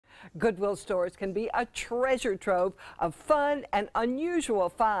Goodwill stores can be a treasure trove of fun and unusual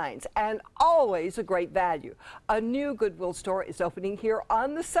finds, and always a great value. A new Goodwill store is opening here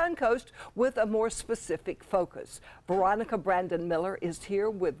on the Suncoast with a more specific focus. Veronica Brandon Miller is here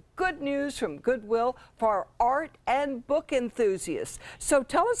with good news from Goodwill for art and book enthusiasts. So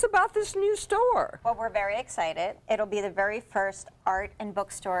tell us about this new store. Well, we're very excited. It'll be the very first art and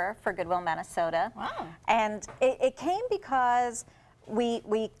bookstore for Goodwill, Minnesota. Wow. And it came because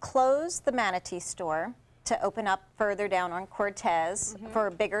we closed the Manatee store to open up further down on Cortez for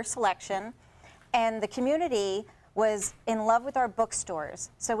a bigger selection. And the community was in love with our bookstores.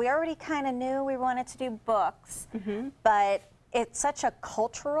 So we already kind of knew we wanted to do books, but it's such a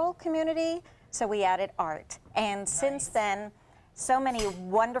cultural community, so we added art. And since then, so many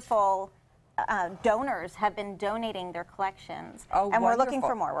wonderful donors have been donating their collections. Oh, and wonderful. we're looking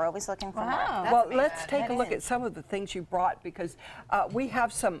for more. We're always looking for more. Well, let's take a look at some of the things you brought, because we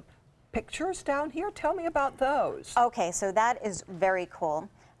have some pictures down here. Tell me about those. Okay, so that is very cool.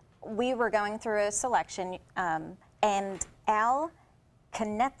 We were going through a selection, and Al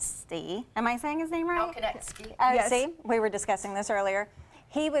Konetsky, am I saying his name right? Al Konetsky. Yes. See, we were discussing this earlier.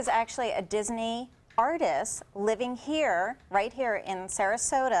 He was actually a Disney artist living here, right here in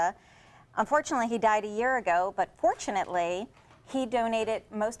Sarasota. Unfortunately, he died a year ago, but fortunately, he donated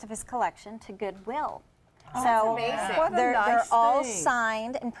most of his collection to Goodwill. Oh, so that's amazing. What a they're nice all thing.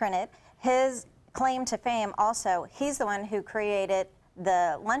 signed and printed. His claim to fame also, he's the one who created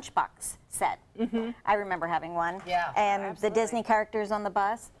the lunchbox set. I remember having one. Yeah, and absolutely. the Disney characters on the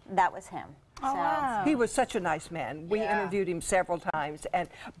bus, that was him. Oh, wow. He was such a nice man. We Yeah. interviewed him several times,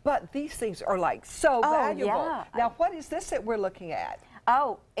 but these things are like so valuable. yeah. Now, what is this that we're looking at?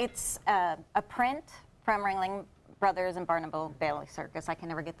 Oh, it's a print from Ringling Brothers and Barnable Bailey Circus. I can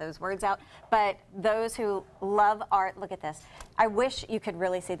never get those words out. But those who love art, look at this. I wish you could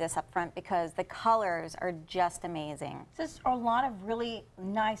really see this up front because the colors are just amazing. Just a lot of really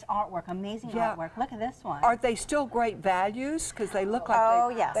nice artwork, amazing Yeah. artwork. Look at this one. Are they still great values? Because they look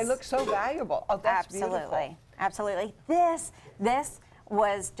like yes. they look so valuable. Oh, that's Absolutely, beautiful. absolutely. This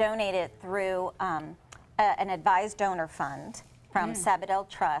was donated through an advised donor fund from Sabadell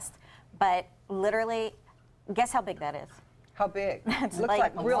Trust, but literally, guess how big that is? How big? Looks like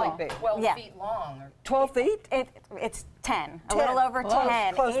like a really wall. big. 12 Yeah. feet long. Or 12 feet? It's 10, a 10. little over Close,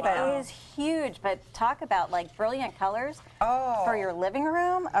 10. close It down. is huge, but talk about like brilliant colors Oh. for your living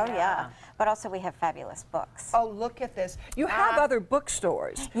room. Oh yeah. But also we have fabulous books. Oh, look at this. You have other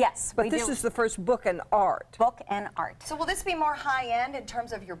bookstores. Yes, But we this do. is the first book and art. Book and art. So will this be more high-end in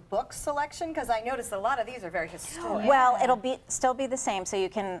terms of your book selection? Because I noticed a lot of these are very historic. Well, it'll still be the same, so you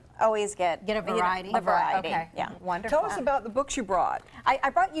can always get Get a variety. A variety. Okay. Yeah. Wonderful. Tell us about the books you brought. I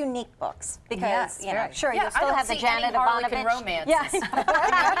brought unique books because Yes, you know, right. sure, Yeah, you'll I still don't have the see Janet any Harlequin Ivanovich. romances.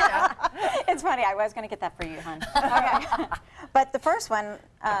 Yeah. It's funny. I was going to get that for you, hon. Okay. But the first one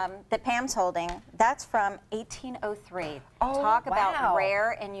that Pam's holding, that's from 1803. Oh, Talk wow. about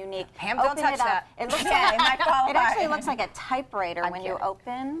rare and unique. Pam, don't Open touch it up. that. It looks Yeah, it might like fall it apart. actually looks like a typewriter when you kidding.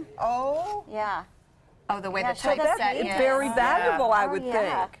 open. Oh, Yeah. Oh, the way Yeah, the show type that set to me. is. very valuable, I would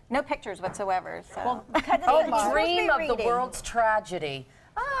yeah. think. No pictures whatsoever. So. Well, the dream of the world's tragedy.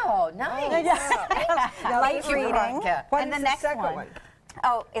 Oh, nice. Now, Light this is reading. Veronica. What And is the the next second one. one?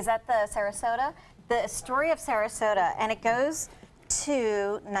 Oh, is that the Sarasota? The story of Sarasota, and it goes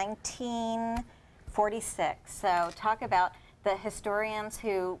to 1946. So talk about the historians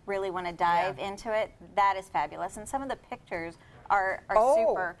who really want to dive into it. That is fabulous, and some of the pictures are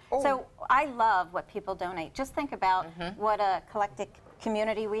super. Oh. So I love what people donate. Just think about what a eclectic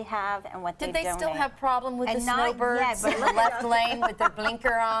community we have and what Did they they donate. still have problem with And the not snowbirds yet, but in the left lane with their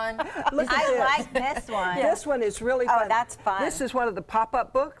blinker on? Look at I this. like this one. This one is really Oh, fun. that's fun. This is one of the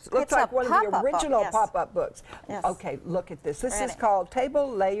pop-up books. Looks It's a like one of the pop-up book, original yes. pop-up books. Yes. Okay, look at this. This is Ready. called Table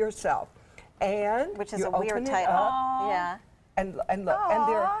Lay Yourself. And Which is you a weird open it title. up, Yeah. and look,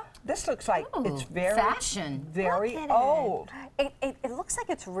 and this looks like it's very fashion. very Look at old. It looks like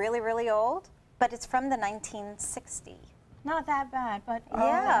it's really, really old, but it's from the 1960s. Not that bad, but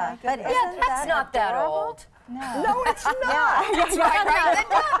Yeah, but goodness. isn't yeah, that's not that adorable? old. No, it's not. That's right.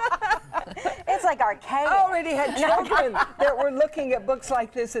 It's like archaic. I already had children that were looking at books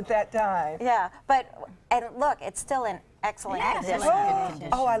like this at that time. Yeah, and look, it's still in excellent Yeah, condition. good condition.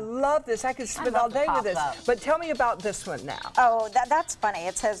 Oh, I love this. I could spend all love the day with this. pop-up. But tell me about this one now. Oh, that's funny.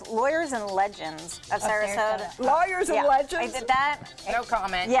 It says Lawyers and Legends of Sarasota. Lawyers and Yeah, Legends? I did that. No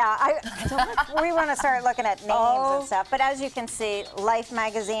comment. Yeah, we want to start looking at names Oh. and stuff. But as you can see, Life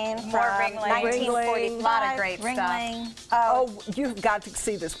magazine More from Ringling. 1945. A lot of great Ringling. Oh, you've got to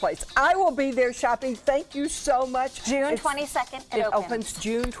see this place. I will be there shopping. Thank you so much. June It's- 22nd, It opens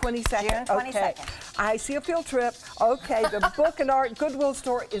June 22nd. June 22nd. Okay. I see a field trip. Okay, the Book and Art Goodwill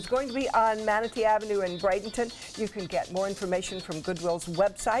store is going to be on Manatee Avenue in Bradenton. You can get more information from Goodwill's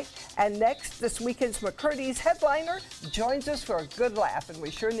website. And next, this weekend's McCurdy's headliner joins us for a good laugh, and we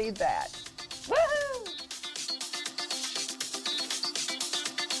sure need that. Woohoo!